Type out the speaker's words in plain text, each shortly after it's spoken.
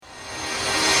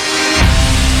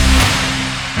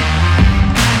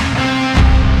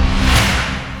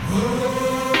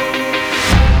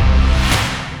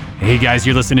Hey guys,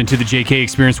 you're listening to the JK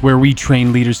Experience, where we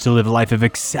train leaders to live a life of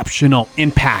exceptional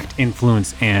impact,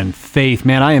 influence, and faith.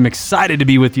 Man, I am excited to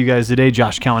be with you guys today.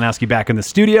 Josh Kalinowski back in the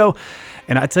studio.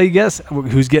 And I tell you guys,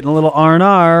 who's getting a little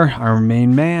R&R? Our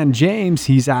main man, James.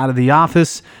 He's out of the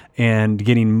office and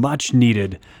getting much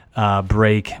needed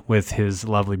break with his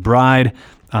lovely bride.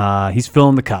 He's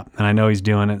filling the cup, and I know he's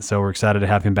doing it, so we're excited to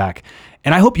have him back.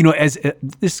 And I hope, as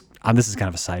this is kind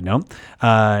of a side note,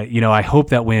 I hope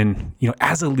that when,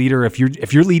 as a leader, if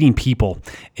you're leading people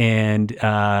and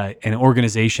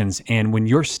organizations, and when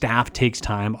your staff takes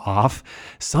time off,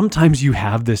 sometimes you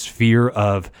have this fear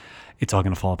of, it's all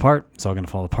going to fall apart. It's all going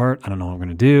to fall apart. I don't know what I'm going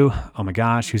to do. Oh my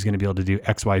gosh, who's going to be able to do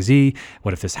X, Y, Z?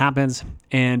 What if this happens?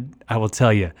 And I will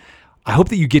tell you, I hope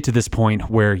that you get to this point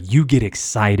where you get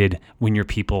excited when your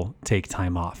people take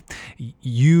time off.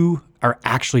 You are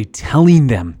actually telling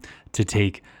them to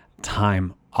take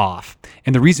time off.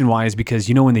 And the reason why is because,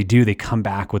 when they do, they come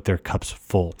back with their cups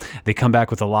full. They come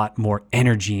back with a lot more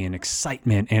energy and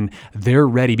excitement, and they're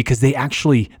ready because they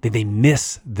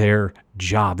miss their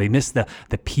job. They miss the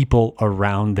people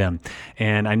around them.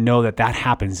 And I know that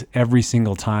happens every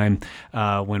single time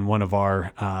when one of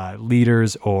our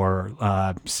leaders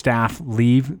or staff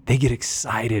leave. They get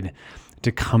excited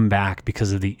to come back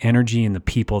because of the energy and the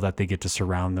people that they get to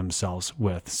surround themselves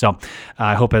with. So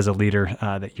I hope as a leader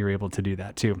that you're able to do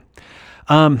that too.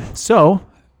 So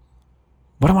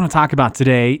what I want to talk about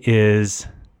today is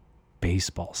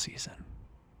baseball season.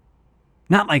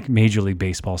 Not like Major League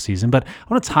Baseball season, but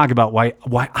I want to talk about why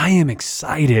I am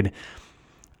excited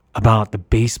about the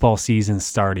baseball season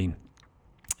starting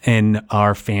in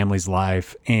our family's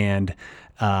life and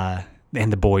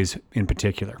the boys in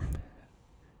particular.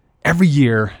 Every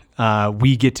year,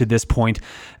 we get to this point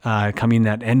coming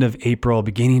that end of April,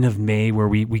 beginning of May, where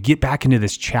we get back into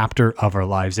this chapter of our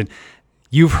lives. And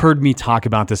you've heard me talk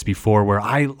about this before, where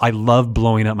I love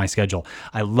blowing up my schedule.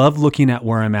 I love looking at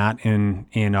where I'm at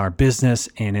in our business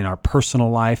and in our personal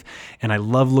life. And I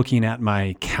love looking at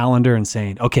my calendar and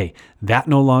saying, okay, that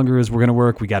no longer is we're going to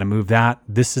work. We got to move that.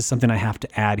 This is something I have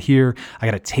to add here. I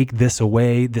got to take this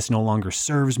away. This no longer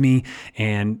serves me.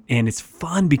 And it's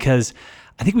fun because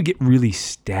I think we get really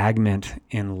stagnant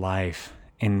in life.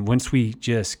 And once we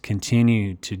just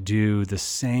continue to do the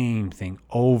same thing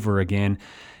over again,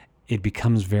 it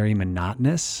becomes very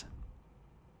monotonous,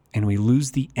 and we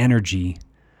lose the energy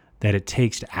that it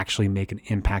takes to actually make an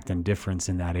impact and difference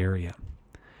in that area.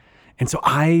 And so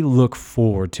I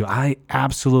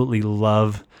absolutely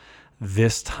love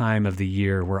this time of the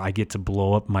year where I get to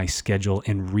blow up my schedule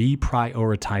and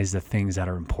reprioritize the things that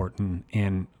are important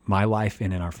in my life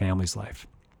and in our family's life.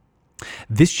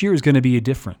 This year is going to be a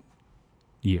different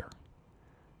year.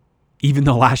 Even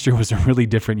though last year was a really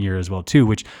different year as well too,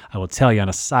 which I will tell you on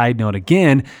a side note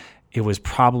again, it was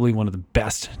probably one of the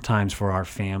best times for our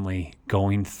family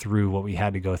going through what we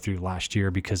had to go through last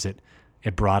year, because it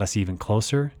brought us even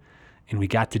closer and we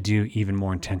got to do even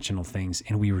more intentional things.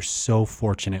 And we were so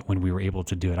fortunate when we were able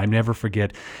to do it. I never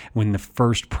forget when the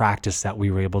first practice that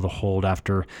we were able to hold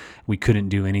after we couldn't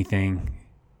do anything.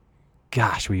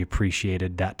 Gosh, we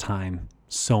appreciated that time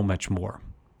so much more,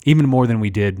 even more than we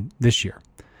did this year.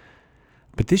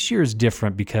 But this year is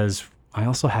different because I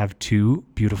also have two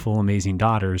beautiful, amazing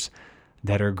daughters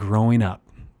that are growing up,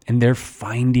 and they're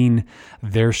finding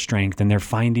their strength and they're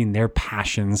finding their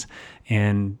passions.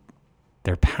 And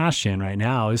their passion right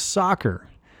now is soccer.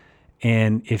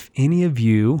 And if any of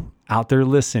you out there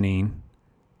listening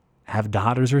have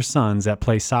daughters or sons that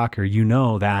play soccer, you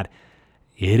know that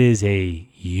it is a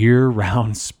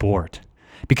year-round sport.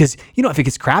 Because, if it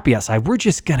gets crappy outside, we're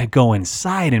just going to go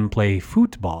inside and play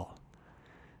football.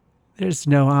 There's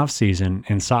no off-season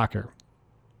in soccer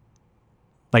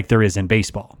like there is in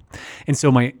baseball. And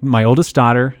so my oldest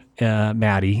daughter,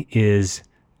 Maddie, is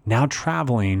now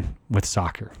traveling with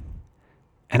soccer.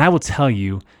 And I will tell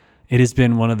you, it has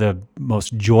been one of the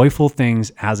most joyful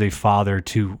things as a father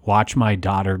to watch my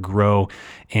daughter grow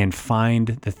and find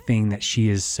the thing that she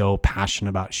is so passionate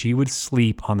about. She would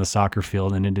sleep on the soccer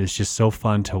field, and it is just so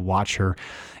fun to watch her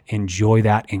enjoy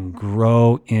that and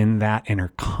grow in that, and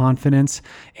her confidence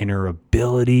and her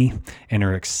ability and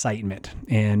her excitement.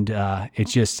 And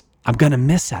I'm going to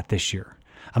miss that this year.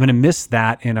 I'm going to miss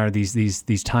that in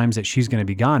these times that she's going to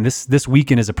be gone. This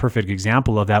weekend is a perfect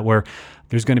example of that, where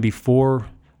there's going to be 4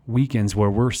 weekends where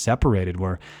we're separated,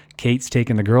 where Kate's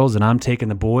taking the girls and I'm taking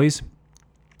the boys.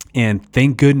 And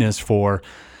thank goodness for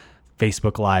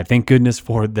Facebook Live. Thank goodness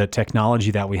for the technology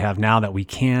that we have now, that we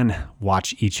can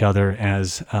watch each other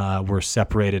as we're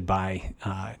separated by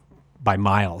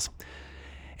miles.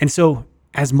 And so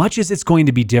as much as it's going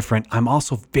to be different, I'm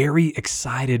also very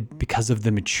excited because of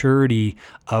the maturity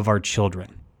of our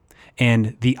children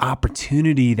and the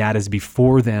opportunity that is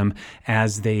before them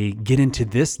as they get into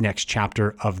this next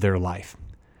chapter of their life.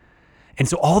 And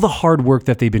so all the hard work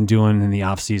that they've been doing in the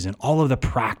off season, all of the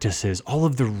practices, all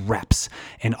of the reps,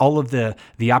 and all of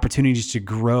the opportunities to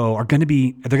grow they're going to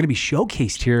be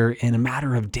showcased here in a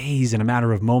matter of days, in a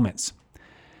matter of moments.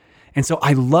 And so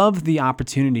I love the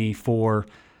opportunity for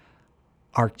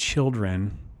our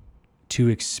children to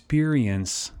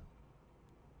experience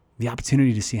the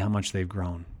opportunity to see how much they've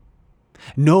grown.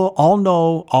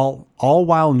 All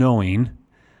while knowing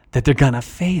that they're going to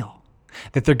fail,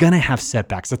 that they're going to have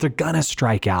setbacks, that they're going to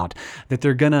strike out, that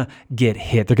they're going to get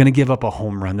hit, they're going to give up a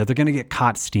home run, that they're going to get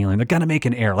caught stealing, they're going to make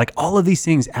an error. Like all of these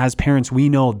things, as parents, we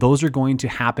know those are going to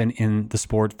happen in the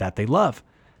sport that they love.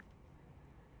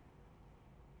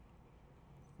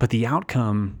 But the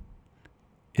outcome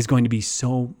is going to be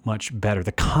so much better.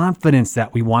 The confidence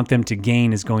that we want them to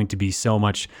gain is going to be so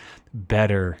much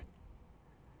better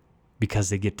because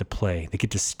they get to play. They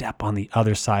get to step on the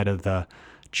other side of the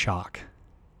chalk,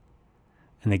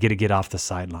 and they get to get off the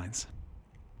sidelines.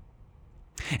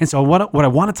 And so what I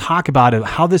want to talk about,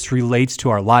 how this relates to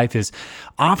our life, is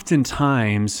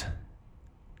oftentimes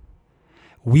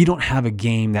we don't have a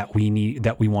game that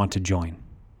we want to join.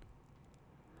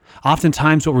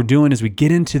 Oftentimes what we're doing is we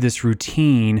get into this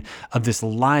routine of this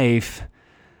life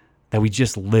that we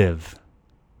just live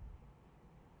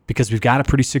because we've got a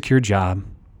pretty secure job.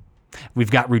 We've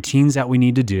got routines that we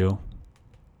need to do.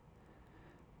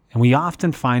 And we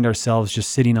often find ourselves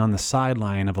just sitting on the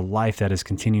sideline of a life that is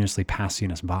continuously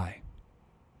passing us by.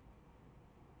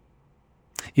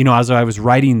 You know, as I was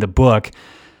writing the book,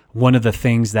 one of the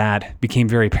things that became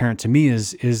very apparent to me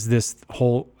is this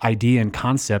whole idea and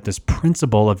concept, this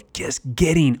principle of just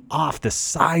getting off the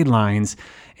sidelines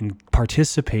and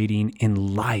participating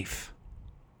in life.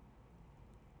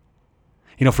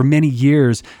 You know, for many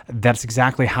years, that's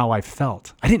exactly how I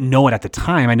felt. I didn't know it at the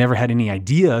time. I never had any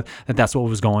idea that that's what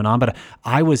was going on, but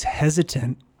I was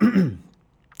hesitant.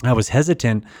 I was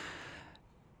hesitant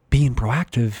being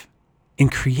proactive in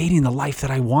creating the life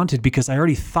that I wanted because I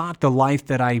already thought the life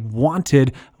that I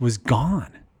wanted was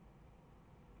gone.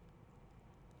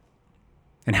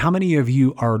 And how many of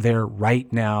you are there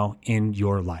right now in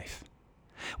your life?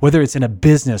 Whether it's in a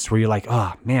business where you're like,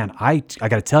 oh man, I got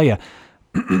to tell you,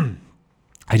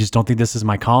 I just don't think this is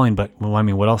my calling, but well, I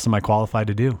mean, what else am I qualified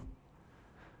to do?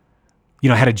 You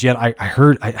know, I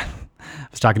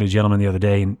was talking to a gentleman the other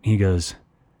day and he goes,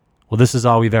 well, this is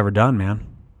all we've ever done, man.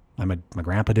 My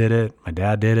grandpa did it. My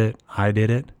dad did it. I did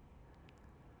it.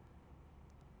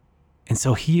 And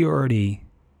so he already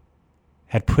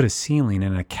had put a ceiling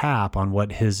and a cap on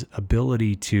what his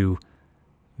ability to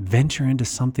venture into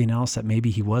something else that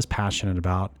maybe he was passionate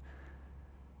about.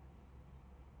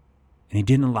 And he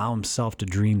didn't allow himself to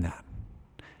dream that.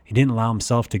 He didn't allow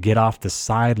himself to get off the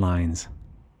sidelines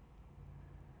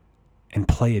and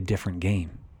play a different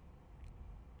game.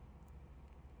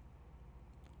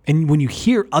 And when you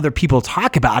hear other people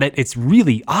talk about it, it's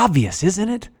really obvious, isn't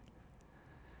it?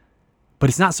 But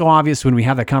it's not so obvious when we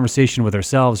have that conversation with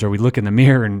ourselves or we look in the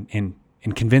mirror and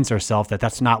convince ourselves that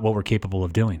that's not what we're capable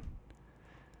of doing.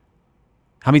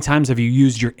 How many times have you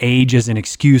used your age as an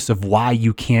excuse of why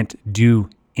you can't do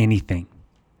anything?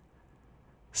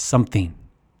 Something,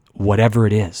 whatever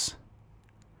it is.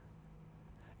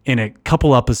 In a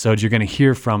couple episodes, you're going to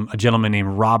hear from a gentleman named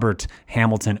Robert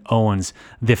Hamilton Owens,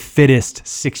 the fittest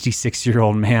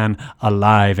 66-year-old man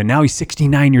alive. And now he's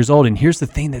 69 years old. And here's the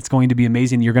thing that's going to be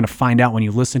amazing. You're going to find out when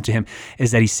you listen to him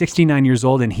is that he's 69 years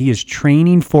old and he is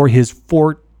training for his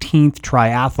 14th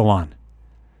triathlon.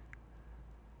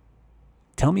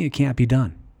 Tell me it can't be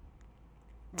done.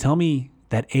 Tell me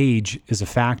that age is a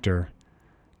factor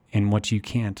in what you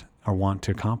can't or want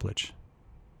to accomplish.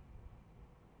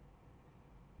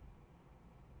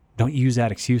 Don't use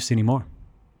that excuse anymore.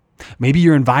 Maybe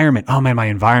your environment. Oh man, my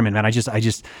environment, man. I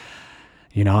just,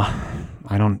 you know,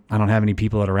 I don't have any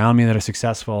people that are around me that are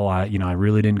successful. I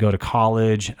really didn't go to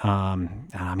college.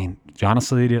 I mean,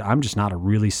 honestly, I'm just not a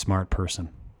really smart person.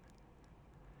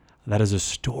 That is a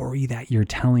story that you're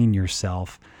telling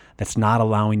yourself that's not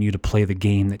allowing you to play the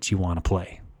game that you want to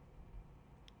play.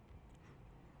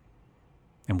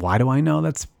 And why do I know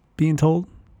that's being told?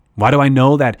 Why do I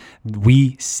know that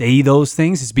we say those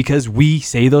things? It's because we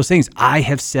say those things. I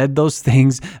have said those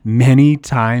things many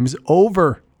times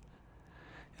over.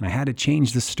 And I had to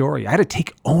change the story. I had to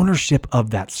take ownership of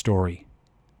that story.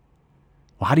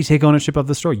 Well, how do you take ownership of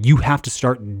the story? You have to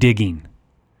start digging.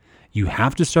 You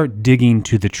have to start digging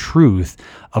to the truth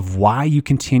of why you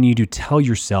continue to tell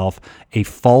yourself a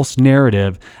false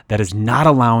narrative that is not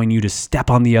allowing you to step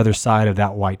on the other side of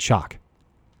that white chalk.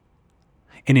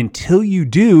 And until you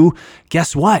do,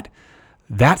 guess what?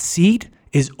 That seat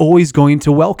is always going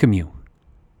to welcome you.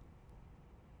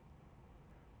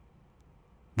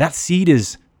 That seat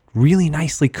is really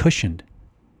nicely cushioned.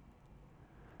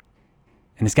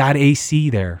 And it's got AC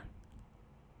there.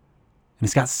 And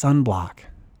it's got sunblock.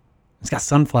 It's got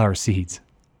sunflower seeds.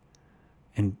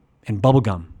 And bubble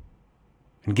gum.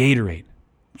 And Gatorade.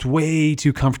 It's way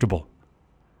too comfortable.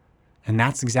 And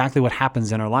that's exactly what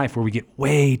happens in our life, where we get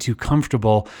way too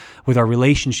comfortable with our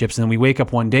relationships. And then we wake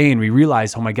up one day and we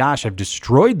realize, oh my gosh, I've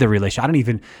destroyed the relationship. I don't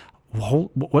even,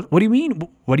 what do you mean?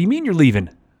 What do you mean you're leaving?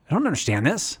 I don't understand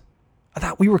this. I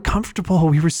thought we were comfortable.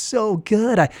 We were so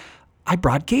good. I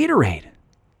brought Gatorade.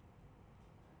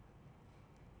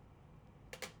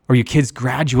 Or your kids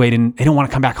graduate and they don't want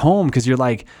to come back home because you're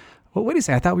like, well, wait a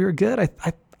second. I thought we were good.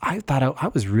 I thought I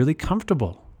was really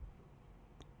comfortable.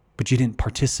 But you didn't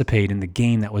participate in the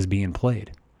game that was being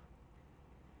played.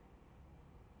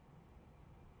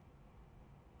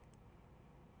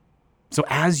 So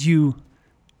as you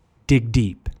dig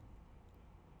deep,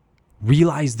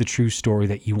 realize the true story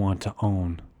that you want to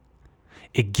own.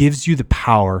 It gives you the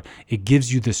power, it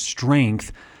gives you the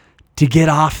strength to get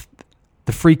off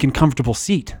the freaking comfortable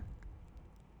seat.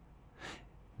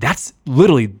 That's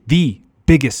literally the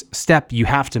biggest step you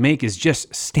have to make, is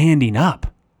just standing up.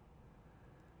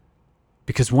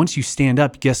 Because once you stand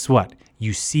up, guess what?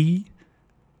 You see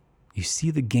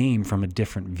the game from a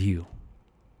different view.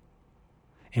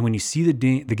 And when you see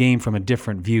the game from a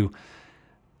different view,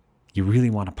 you really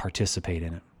want to participate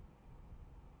in it.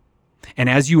 And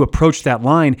as you approach that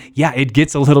line, yeah, it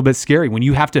gets a little bit scary when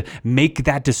you have to make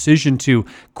that decision to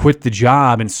quit the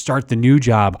job and start the new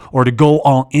job, or to go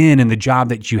all in the job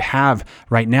that you have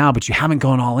right now, but you haven't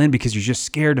gone all in because you're just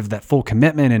scared of that full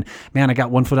commitment. And man, I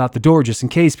got one foot out the door just in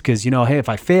case, because, hey, if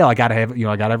I fail, I got to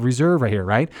have reserve right here,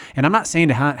 right? And I'm not saying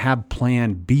to have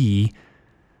plan B.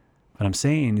 What I'm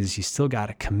saying is you still got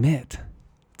to commit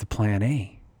to plan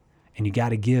A, and you got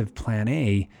to give plan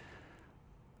A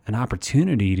an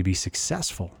opportunity to be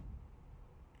successful.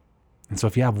 And so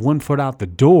if you have one foot out the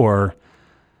door,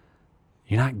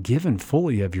 you're not giving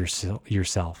fully of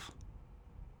yourself.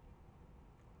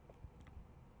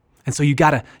 And so you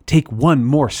got to take one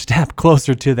more step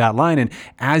closer to that line. And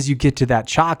as you get to that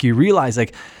chalk, you realize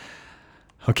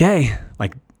okay,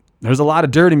 there's a lot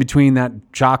of dirt in between that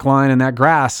chalk line and that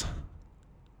grass.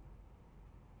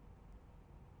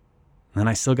 And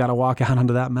I still got to walk out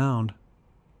onto that mound.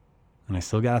 And I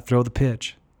still got to throw the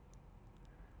pitch.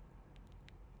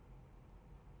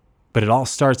 But it all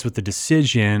starts with the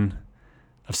decision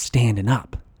of standing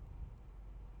up.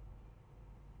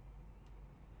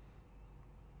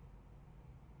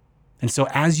 And so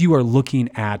as you are looking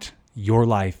at your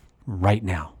life right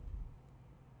now,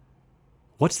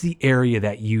 what's the area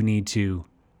that you need to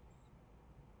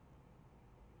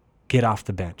get off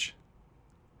the bench?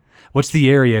 What's the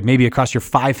area, maybe across your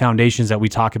 5 foundations that we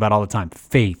talk about all the time?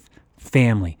 Faith,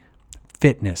 family,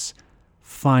 fitness,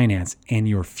 finance, and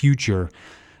your future,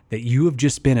 that you have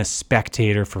just been a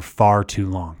spectator for far too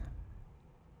long.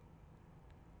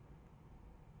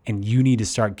 And you need to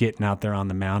start getting out there on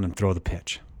the mound and throw the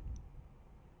pitch.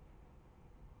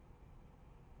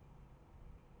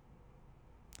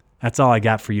 That's all I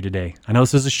got for you today. I know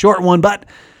this is a short one, but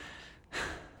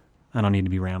I don't need to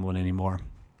be rambling anymore.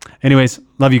 Anyways,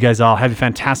 love you guys all. Have a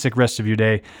fantastic rest of your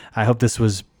day. I hope this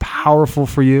was powerful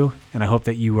for you, and I hope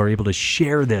that you are able to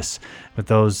share this with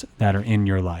those that are in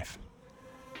your life.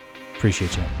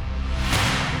 Appreciate you.